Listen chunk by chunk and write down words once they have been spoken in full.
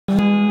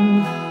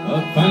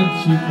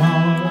fancy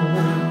car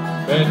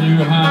and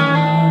your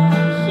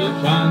house that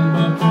shines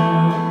by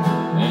far,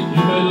 and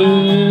you may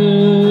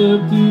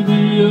live to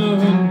be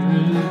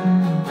 100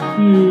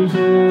 years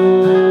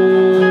old.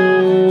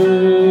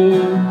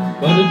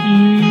 But if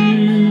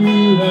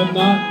you have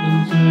not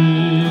been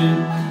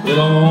saved,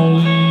 it'll all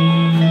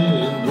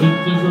end with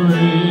the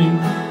grave.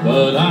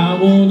 But I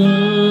want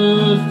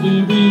us to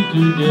be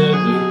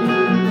together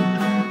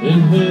in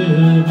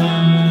heaven.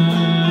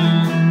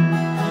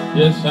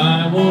 Yes, I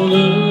want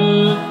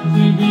us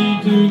to be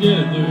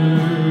together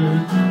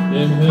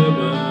in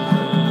heaven.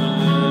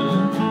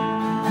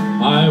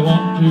 I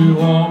want to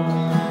walk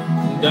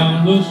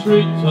down the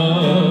streets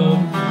of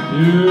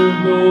pure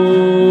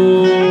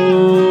gold.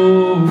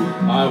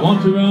 I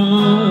want to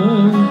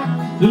run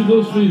through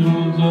those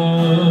fields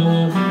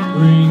of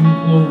green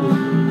clover.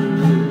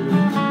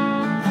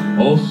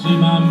 Oh, see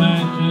my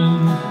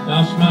mansion,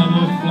 now smell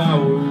the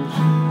flowers,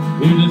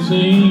 hear the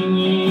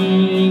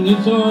singing,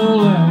 it's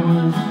all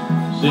ours.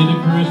 See the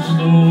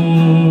crystal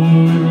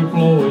river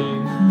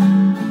flowing,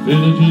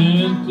 feel the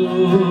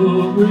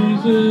gentle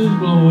breezes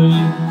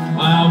blowing.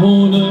 I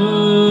want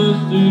us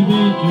to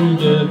be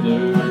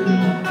together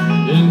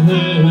in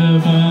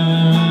heaven.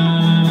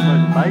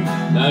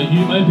 Now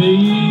you may be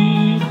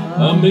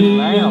a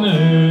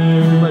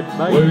millionaire,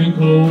 wearing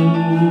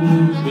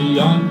clothes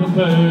beyond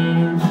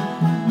compare.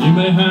 You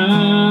may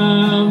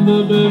have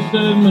the best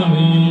that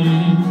money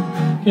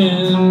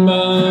can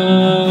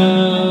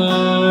buy,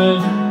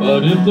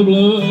 but if the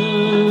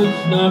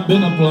blood's not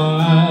been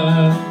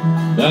applied,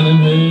 down in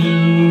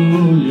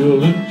hell you'll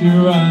lift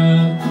your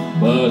eye.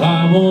 But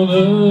I want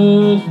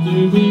us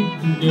to be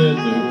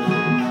together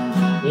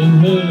in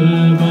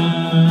heaven.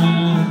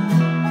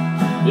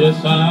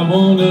 Yes, I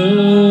want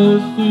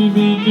us to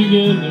be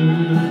together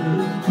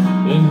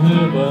in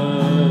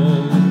heaven.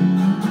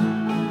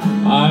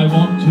 I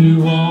want to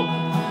walk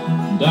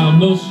down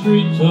those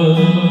streets of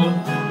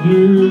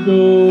pure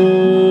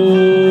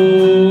gold.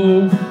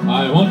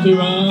 I want to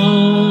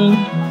run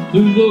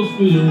through those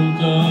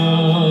fields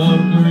of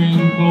green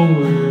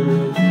clover.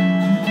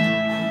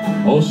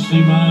 Oh,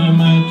 see my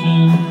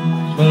mansion,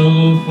 smell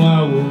the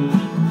flowers,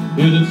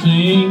 hear the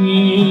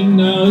singing,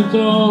 now it's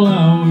all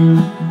ours.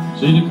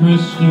 See the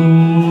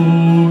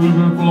crystal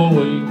river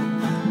flowing,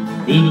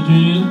 feel the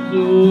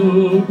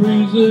gentle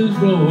breezes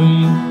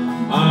blowing.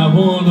 I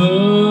want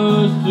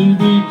us to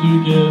be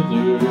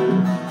together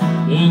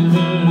in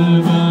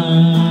heaven.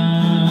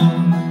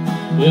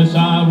 Yes, I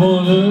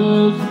want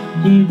us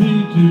to be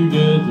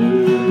together